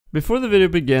Before the video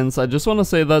begins, I just want to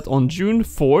say that on June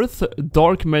 4th,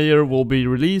 Darkmeyer will be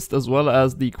released as well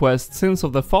as the quest Sins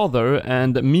of the Father,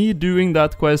 and me doing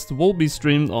that quest will be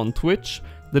streamed on Twitch.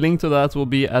 The link to that will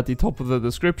be at the top of the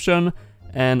description,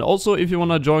 and also if you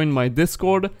want to join my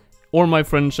Discord or my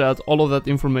friend chat, all of that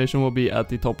information will be at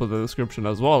the top of the description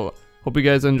as well. Hope you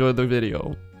guys enjoyed the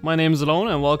video. My name is Alone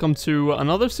and welcome to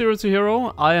another Zero to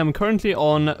Hero. I am currently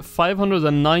on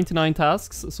 599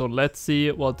 tasks, so let's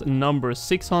see what number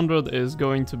 600 is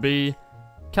going to be.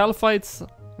 Caliphites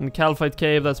and Caliphite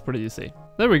Cave, that's pretty easy.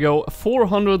 There we go,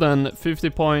 450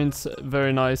 points,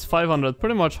 very nice. 500,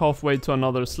 pretty much halfway to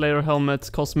another Slayer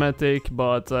helmet cosmetic,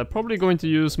 but probably going to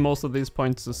use most of these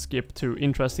points to skip to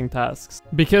interesting tasks.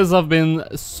 Because I've been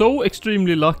so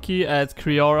extremely lucky at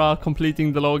Kriara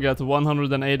completing the log at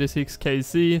 186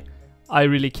 KC, I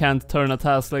really can't turn a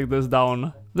task like this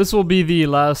down. This will be the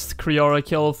last Kriara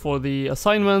kill for the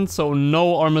assignment, so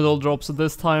no Armadillo drops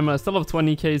this time. I still have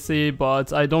 20 KC,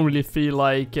 but I don't really feel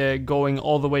like going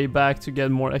all the way back to get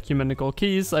more ecumenical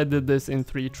keys. I did this in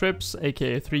 3 trips,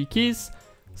 aka 3 keys.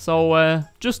 So,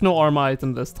 just no armor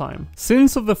item this time.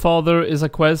 Sins of the Father is a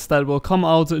quest that will come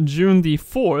out June the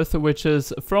 4th, which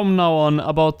is from now on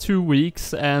about 2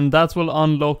 weeks, and that will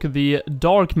unlock the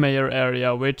Darkmeyer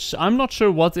area, which I'm not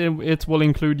sure what it will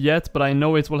include yet, but I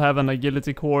know it will have an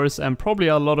agility course and probably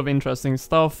a lot of interesting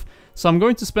stuff. So I'm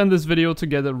going to spend this video to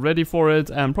get ready for it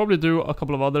and probably do a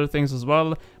couple of other things as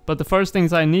well. But the first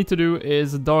things I need to do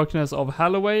is Darkness of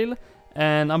Hallowale,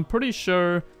 and I'm pretty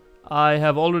sure I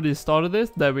have already started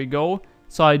it. There we go.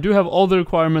 So I do have all the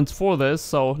requirements for this,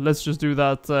 so let's just do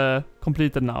that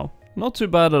completed now. Not too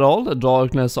bad at all. The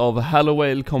Darkness of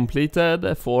Hallowale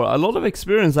completed for a lot of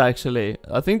experience actually.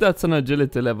 I think that's an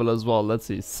agility level as well. Let's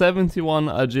see, 71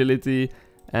 agility,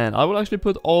 and I will actually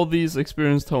put all these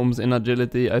experienced homes in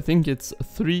agility. I think it's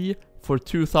 3 for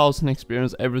 2000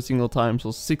 experience every single time,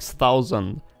 so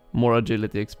 6000 more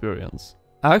agility experience.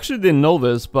 I actually didn't know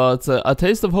this, but A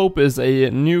Taste of Hope is a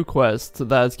new quest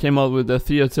that came out with the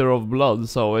Theater of Blood,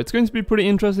 so it's going to be pretty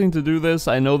interesting to do this.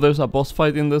 I know there's a boss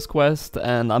fight in this quest,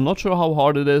 and I'm not sure how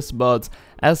hard it is, but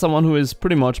as someone who is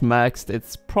pretty much maxed,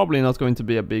 it's probably not going to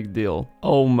be a big deal.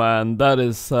 Oh man, that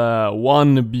is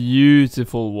one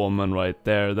beautiful woman right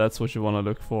there. That's what you want to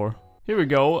look for. Here we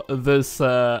go, this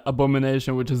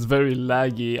abomination, which is very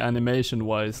laggy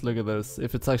animation-wise. Look at this.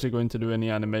 If it's actually going to do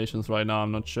any animations right now,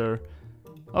 I'm not sure.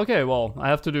 Okay, well, I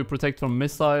have to do protect from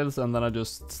missiles, and then I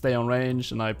just stay on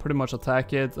range, and I pretty much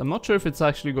attack it. I'm not sure if it's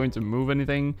actually going to move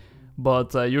anything,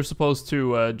 but you're supposed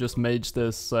to just mage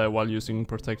this while using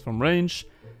protect from range.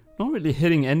 Not really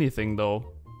hitting anything,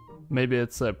 though. Maybe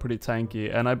it's pretty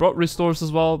tanky. And I brought restores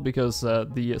as well, because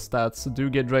the stats do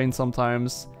get drained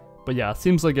sometimes. But yeah,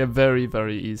 seems like a very,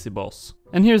 very easy boss.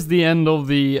 And here's the end of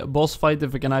the boss fight,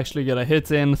 if we can actually get a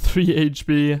hit in. 3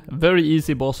 HP, very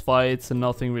easy boss fight,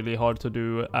 nothing really hard to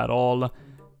do at all.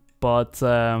 But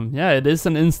yeah, it is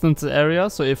an instant area,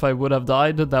 so if I would have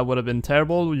died, that would have been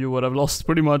terrible. You would have lost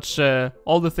pretty much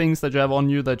all the things that you have on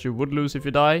you that you would lose if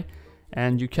you die.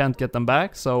 And you can't get them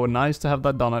back, so nice to have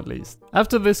that done at least.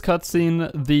 After this cutscene,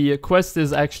 the quest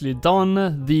is actually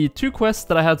done. The 2 quests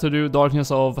that I had to do, Darkness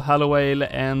of Hallowale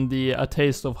and the A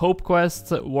Taste of Hope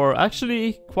quest, were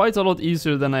actually quite a lot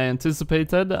easier than I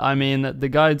anticipated. I mean, the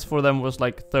guides for them was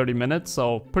like 30 minutes,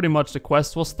 so pretty much the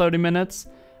quest was 30 minutes.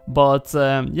 But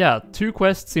yeah, 2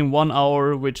 quests in 1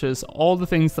 hour, which is all the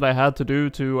things that I had to do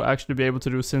to actually be able to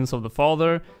do Sins of the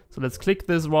Father. So let's click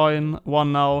this one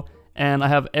now. And I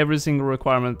have every single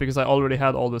requirement because I already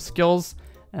had all the skills.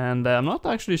 And I'm not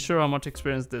actually sure how much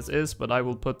experience this is, but I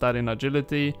will put that in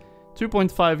agility.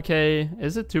 2.5k,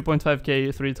 is it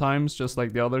 2.5k 3 times, just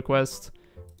like the other quest?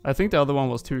 I think the other one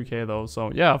was 2k though,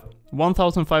 so yeah.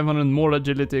 1500 more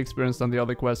agility experience than the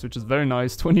other quest, which is very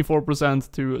nice. 24%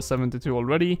 to 72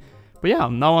 already. But yeah,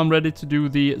 now I'm ready to do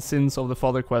the Sins of the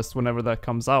Father quest whenever that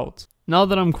comes out. Now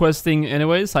that I'm questing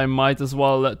anyways, I might as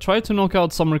well try to knock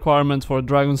out some requirements for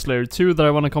Dragon Slayer 2 that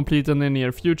I want to complete in the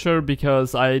near future,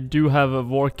 because I do have a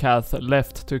Vorkath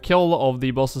left to kill of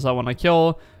the bosses I want to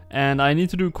kill, and I need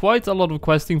to do quite a lot of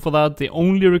questing for that. The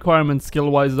only requirement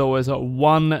skill-wise though is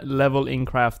 1 level in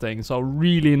crafting, so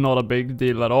really not a big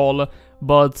deal at all.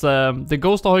 But the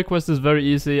Ghost Ahoy quest is very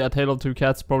easy, A Tale of Two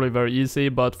Cats probably very easy,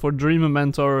 but for Dream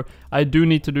Mentor I do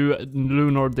need to do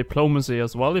Lunar Diplomacy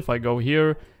as well if I go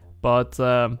here. But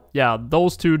yeah,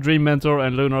 those 2, Dream Mentor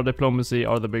and Lunar Diplomacy,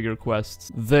 are the bigger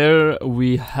quests. There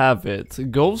we have it.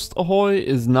 Ghost Ahoy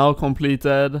is now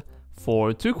completed.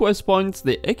 For 2 quest points,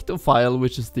 the Ectophile,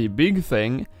 which is the big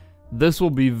thing. This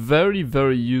will be very,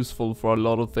 very useful for a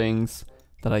lot of things.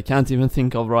 that I can't even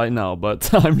think of right now,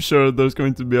 but I'm sure there's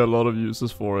going to be a lot of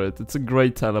uses for it. It's a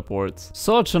great teleport.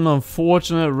 Such an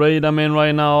unfortunate raid I'm in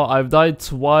right now. I've died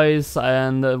twice,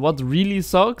 and what really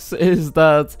sucks is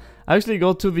that I actually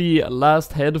got to the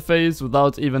last head phase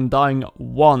without even dying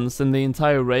once in the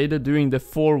entire raid, doing the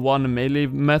 4-1 melee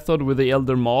method with the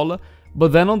Elder Maul.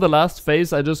 But then on the last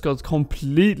phase I just got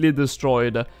completely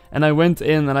destroyed, and I went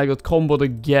in and I got comboed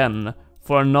again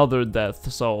for another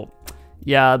death, so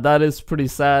yeah, that is pretty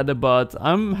sad, but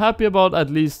I'm happy about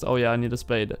at least, oh yeah, I need a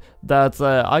spade, that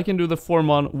I can do the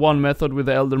 4-1 method with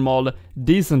the Elder Maul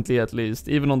decently at least,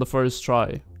 even on the first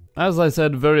try. As I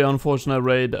said, very unfortunate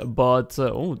raid, but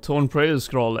oh, Torn Prayer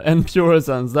Scroll and Pure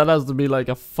Essence, that has to be like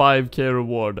a 5k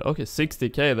reward. Okay,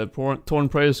 60k, the Torn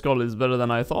Prayer Scroll is better than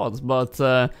I thought,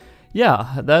 but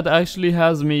yeah, that actually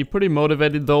has me pretty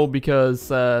motivated though, because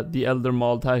the Elder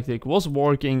Maul tactic was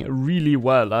working really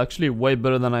well, actually way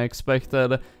better than I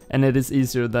expected, and it is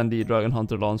easier than the Dragon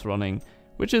Hunter Lance running,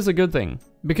 which is a good thing.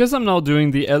 Because I'm now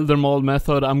doing the Elder Maul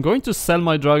method, I'm going to sell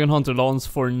my Dragon Hunter Lance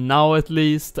for now at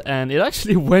least, and it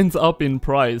actually went up in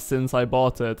price since I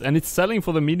bought it, and it's selling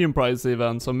for the medium price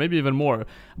even, so maybe even more. I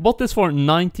bought this for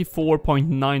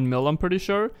 94.9 mil, I'm pretty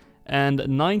sure, and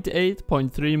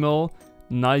 98.3 mil.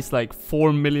 Nice, like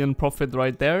 4 million profit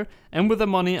right there. And with the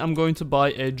money I'm going to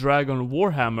buy a Dragon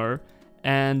Warhammer,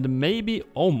 and maybe,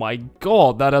 oh my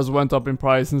god, that has went up in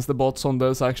price since the bots on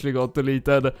this actually got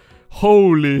deleted.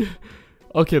 Holy,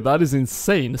 okay, that is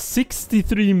insane.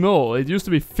 63 mil, it used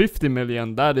to be 50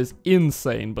 million, that is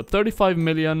insane. But 35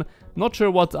 million, not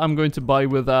sure what I'm going to buy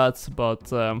with that,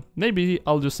 but maybe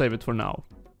I'll just save it for now.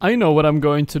 I know what I'm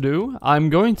going to do. I'm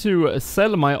going to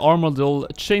sell my Armadillo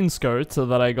chain skirt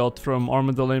that I got from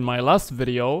Armadillo in my last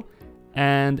video,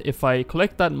 and if I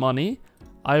collect that money,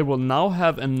 I will now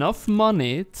have enough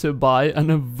money to buy an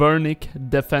Avernic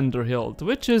Defender hilt,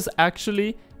 which is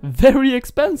actually very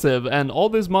expensive, and all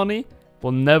this money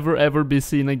will never ever be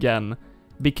seen again,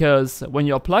 because when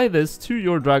you apply this to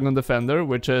your Dragon Defender,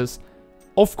 which is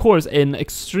of course an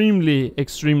extremely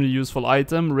useful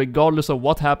item, regardless of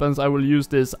what happens, I will use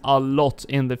this a lot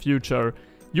in the future.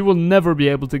 You will never be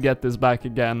able to get this back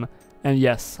again, and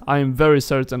yes, I am very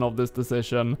certain of this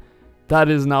decision. That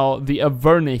is now the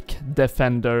Avernic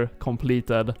Defender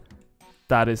completed.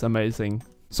 That is amazing.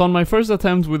 So on my first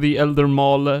attempt with the Elder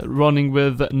Maul, running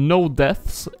with no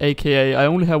deaths, aka I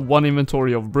only have one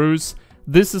inventory of brews,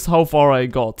 this is how far I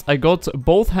got. I got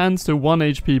both hands to 1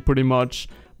 HP pretty much,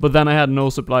 but then I had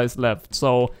no supplies left,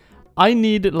 so I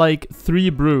need like 3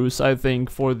 brews, I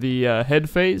think, for the head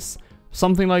phase.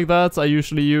 Something like that I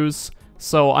usually use.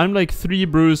 So I'm like 3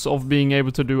 brews of being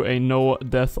able to do a no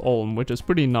death Olm, which is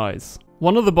pretty nice.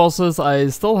 One of the bosses I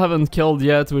still haven't killed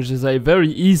yet, which is a very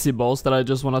easy boss that I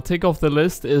just want to take off the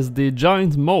list, is the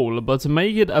Giant Mole. But to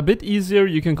make it a bit easier,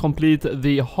 you can complete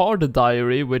the Hard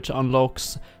Diary, which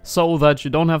unlocks so that you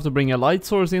don't have to bring a light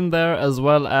source in there, as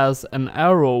well as an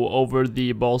arrow over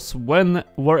the boss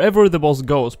wherever the boss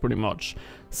goes, pretty much.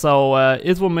 So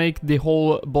it will make the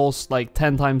whole boss like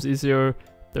 10 times easier.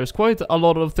 There's quite a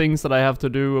lot of things that I have to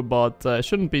do, but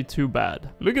shouldn't be too bad.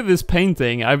 Look at this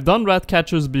painting. I've done rat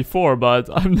catchers before, but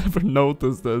I've never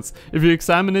noticed this. If you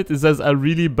examine it, it says a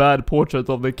really bad portrait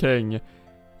of the king.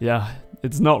 Yeah,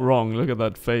 it's not wrong. Look at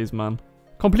that face, man.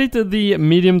 Completed the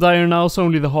medium dire now, so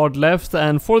only the hard left,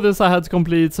 and for this I had to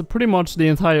complete pretty much the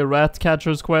entire rat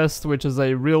catchers quest, which is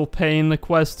a real pain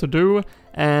quest to do.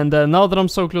 And now that I'm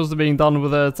so close to being done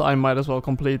with it, I might as well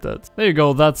complete it. There you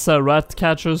go, that's Rat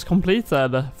Catchers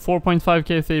completed.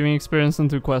 4.5k thieving experience and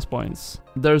 2 quest points.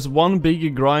 There's one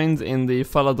big grind in the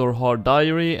Falador Hard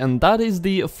Diary, and that is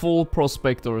the full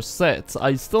Prospector set.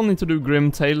 I still need to do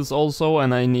Grim Tales also,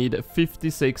 and I need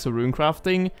 56 rune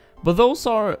crafting, but those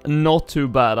are not too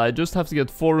bad. I just have to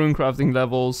get 4 rune crafting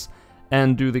levels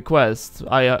and do the quest.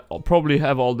 I probably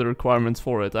have all the requirements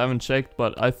for it. I haven't checked,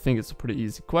 but I think it's a pretty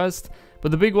easy quest. But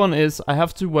the big one is I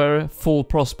have to wear full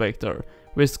Prospector,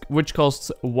 which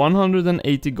costs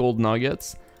 180 gold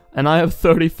nuggets, and I have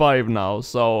 35 now,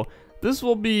 so this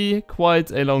will be quite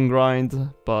a long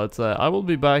grind, but I will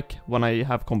be back when I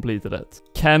have completed it.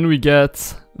 Can we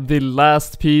get the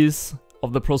last piece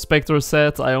of the Prospector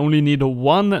set? I only need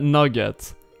 1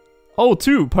 nugget. Oh,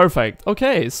 2, perfect.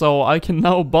 Okay, so I can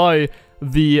now buy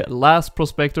the last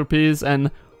Prospector piece, and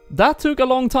that took a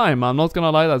long time, I'm not gonna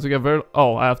lie, that took a very...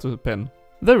 Oh, I have to pin.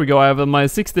 There we go, I have my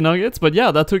 60 nuggets, but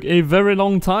yeah, that took a very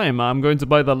long time. I'm going to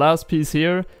buy the last piece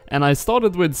here, and I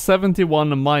started with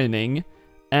 71 mining,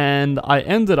 and I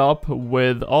ended up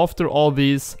with, after all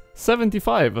these,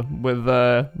 75 with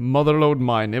Motherlode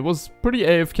mine. It was pretty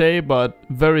AFK, but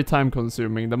very time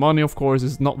consuming. The money, of course,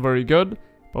 is not very good,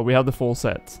 but we have the full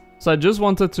set. So I just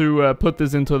wanted to put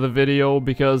this into the video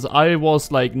because I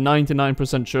was like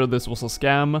 99% sure this was a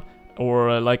scam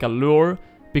or like a lure.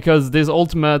 Because this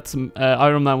ultimate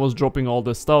Iron Man was dropping all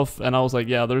this stuff, and I was like,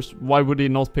 yeah, why would he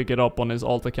not pick it up on his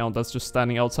alt account that's just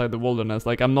standing outside the wilderness?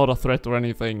 Like, I'm not a threat or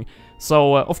anything.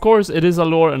 So, of course, it is a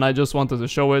lure, and I just wanted to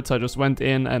show it, so I just went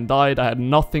in and died. I had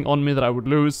nothing on me that I would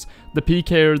lose. The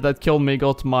PKer that killed me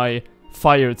got my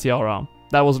fire tiara.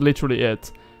 That was literally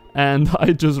it. And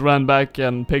I just ran back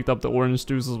and picked up the orange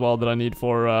juice as well that I need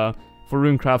for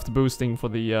runecraft boosting for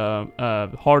the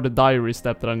hard diary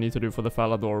step that I need to do for the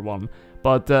Falador one.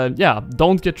 But yeah,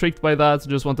 don't get tricked by that,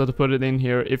 just wanted to put it in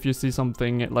here. If you see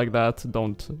something like that,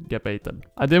 don't get baited.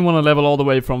 I didn't want to level all the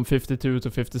way from 52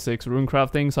 to 56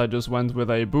 runecrafting, so I just went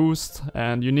with a boost.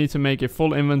 And you need to make a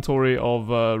full inventory of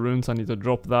runes. I need to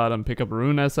drop that and pick up a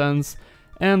rune essence.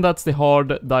 And that's the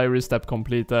hard diary step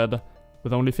completed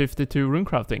with only 52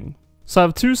 runecrafting. So I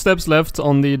have 2 steps left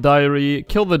on the diary,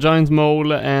 kill the giant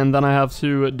mole, and then I have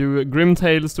to do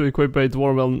Grimtails to equip a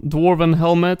dwarven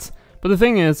helmet. But the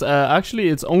thing is, actually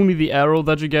it's only the arrow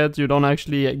that you get. You don't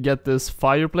actually get this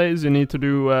fireplace. You need to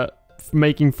do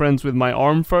making friends with my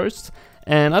arm first.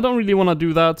 And I don't really want to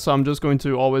do that, so I'm just going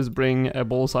to always bring a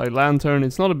bullseye lantern.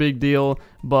 It's not a big deal,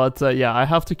 but yeah, I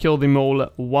have to kill the mole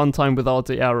one time without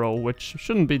the arrow, which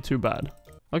shouldn't be too bad.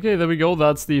 Okay, there we go,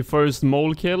 that's the first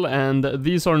mole kill, and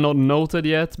these are not noted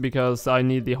yet because I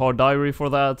need the hard diary for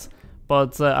that.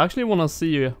 But I actually want to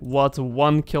see what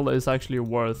one kill is actually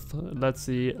worth. Let's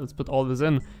see, let's put all this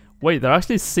in. Wait, they're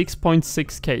actually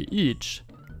 6.6k each.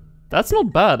 That's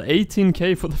not bad,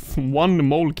 18k for the one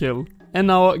mole kill. And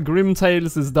now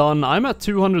Grimtails is done. I'm at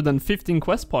 215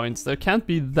 quest points. There can't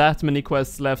be that many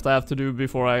quests left I have to do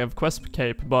before I have quest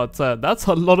cape, but that's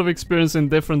a lot of experience in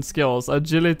different skills.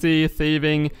 Agility,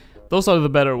 thieving, those are the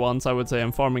better ones I would say,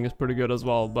 and farming is pretty good as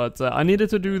well. But I needed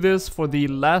to do this for the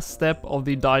last step of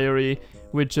the diary,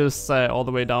 which is all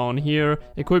the way down here.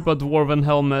 Equip a dwarven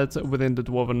helmet within the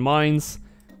dwarven mines.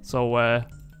 So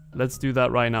let's do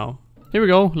that right now. Here we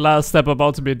go, last step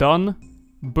about to be done.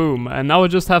 Boom, and now I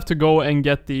just have to go and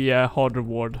get the hard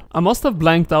reward. I must have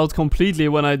blanked out completely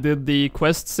when I did the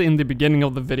quests in the beginning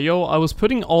of the video. I was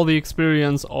putting all the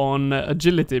experience on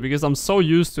agility because I'm so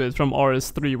used to it from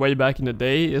RS3 way back in the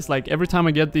day. It's like every time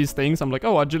I get these things, I'm like,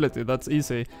 oh, agility, that's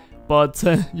easy. But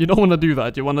you don't want to do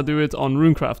that, you want to do it on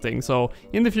runecrafting. So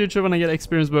in the future when I get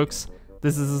experience books,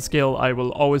 this is a skill I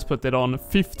will always put it on.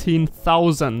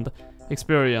 15,000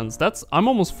 experience. I'm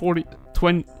almost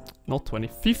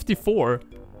 54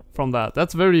 from that.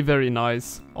 That's very, very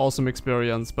nice. Awesome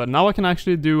experience. But now I can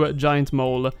actually do a giant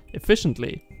mole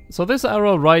efficiently. So this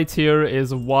arrow right here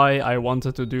is why I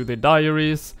wanted to do the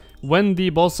diaries. When the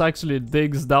boss actually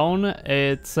digs down,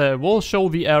 it will show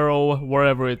the arrow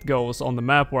wherever it goes on the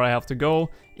map where I have to go.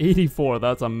 84,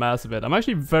 that's a massive hit. I'm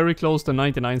actually very close to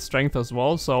 99 strength as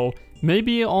well, so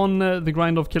maybe on the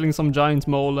grind of killing some giant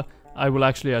mole, I will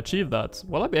actually achieve that.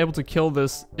 Will I be able to kill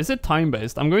this? Is it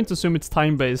time-based? I'm going to assume it's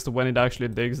time-based when it actually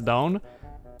digs down.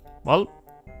 Well,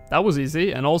 that was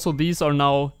easy. And also these are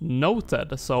now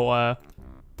noted. So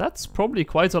that's probably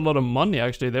quite a lot of money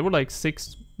actually. They were like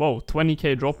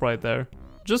 20k drop right there.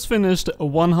 Just finished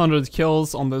 100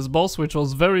 kills on this boss, which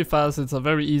was very fast. It's a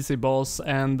very easy boss,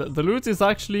 and the loot is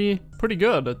actually pretty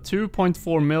good.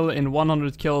 2.4 mil in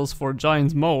 100 kills for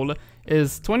Giant Mole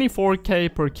is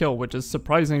 24k per kill, which is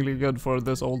surprisingly good for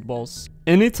this old boss.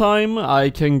 Anytime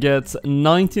I can get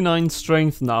 99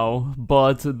 strength now,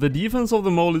 but the defense of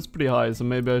the mole is pretty high, so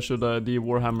maybe I should the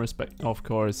Warhammer spec, of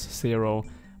course, 0.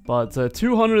 But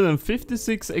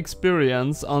 256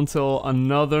 experience until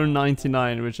another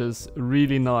 99, which is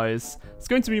really nice. It's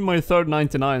going to be my third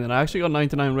 99, and I actually got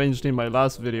 99 ranged in my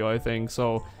last video, I think.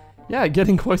 So, yeah,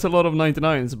 getting quite a lot of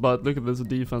 99s, but look at this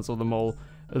defense of the mole.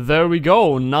 There we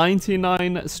go,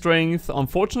 99 strength.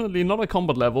 Unfortunately, not a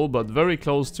combat level, but very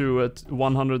close to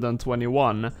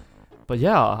 121. But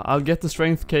yeah, I'll get the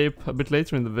strength cape a bit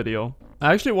later in the video.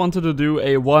 I actually wanted to do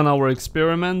a 1 hour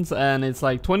experiment, and it's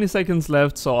like 20 seconds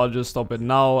left, so I'll just stop it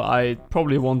now. I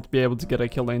probably won't be able to get a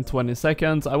kill in 20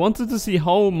 seconds. I wanted to see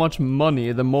how much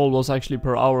money the mole was actually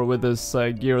per hour with this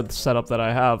gear setup that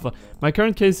I have. My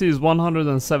current KC is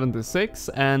 176,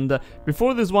 and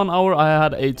before this 1 hour I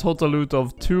had a total loot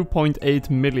of 2.8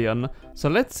 million. So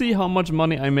let's see how much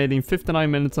money I made in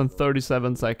 59 minutes and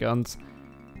 37 seconds.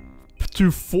 To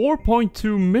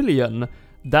 4.2 million!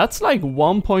 That's like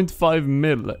 1.5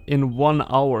 mil in 1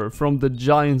 hour from the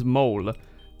giant mole.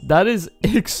 That is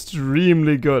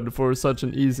extremely good for such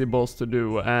an easy boss to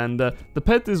do. And the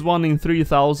pet is 1 in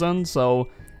 3,000, so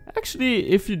actually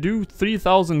if you do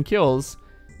 3,000 kills,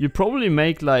 you probably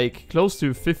make like close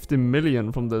to 50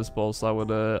 million from this boss, I would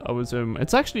assume.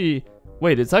 It's actually,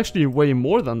 wait, it's actually way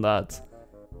more than that.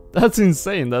 That's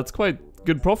insane. That's quite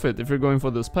good profit if you're going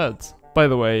for this pet. By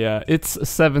the way, it's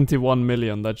 71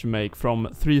 million that you make from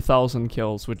 3000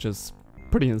 kills, which is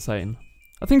pretty insane.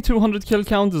 I think 200 kill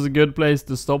count is a good place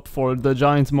to stop for the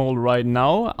giant mole right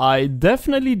now. I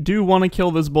definitely do want to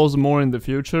kill this boss more in the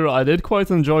future. I did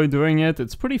quite enjoy doing it.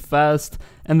 It's pretty fast,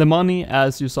 and the money,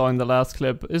 as you saw in the last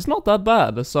clip, is not that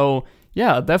bad. So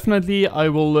yeah, definitely I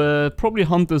will probably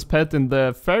hunt this pet in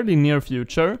the fairly near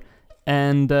future.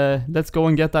 And let's go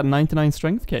and get that 99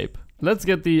 strength cape. Let's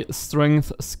get the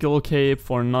strength skill cape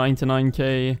for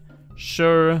 99k.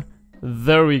 Sure.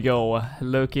 There we go,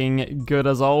 looking good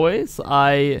as always.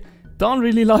 I don't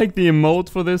really like the emote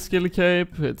for this skill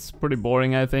cape. It's pretty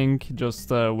boring, I think, just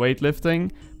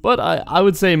weightlifting. But I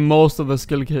would say most of the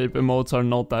skill cape emotes are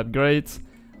not that great.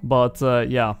 But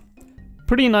yeah,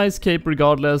 pretty nice cape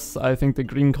regardless. I think the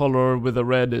green color with the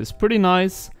red is pretty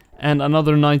nice. And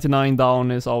another 99 down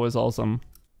is always awesome.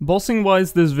 Bossing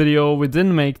wise this video, we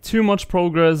didn't make too much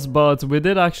progress, but we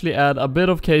did actually add a bit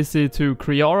of KC to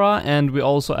Kriara, and we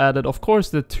also added of course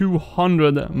the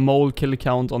 200 mole kill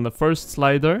count on the first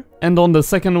slider. And on the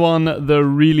second one there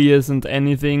really isn't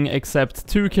anything except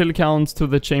 2 kill counts to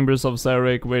the Chambers of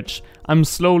Xeric, which I'm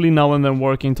slowly now and then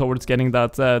working towards getting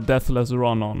that deathless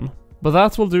run on. But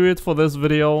that will do it for this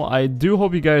video. I do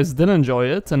hope you guys did enjoy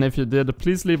it, and if you did,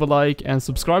 please leave a like and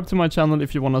subscribe to my channel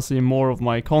if you want to see more of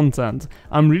my content.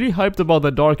 I'm really hyped about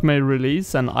the Darkmeyer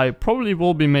release, and I probably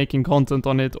will be making content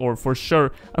on it, or for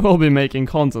sure I will be making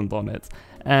content on it.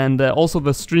 And also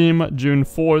the stream June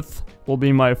 4th will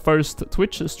be my first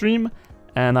Twitch stream,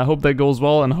 and I hope that goes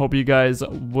well, and I hope you guys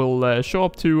will show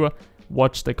up to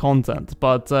watch the content.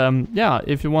 But yeah,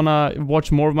 if you wanna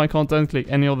watch more of my content, click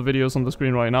any of the videos on the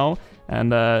screen right now,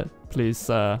 and please,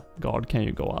 God, can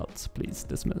you go out? Please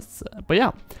dismiss. But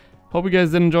yeah, hope you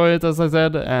guys did enjoy it, as I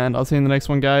said, and I'll see you in the next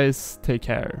one, guys. Take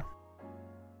care.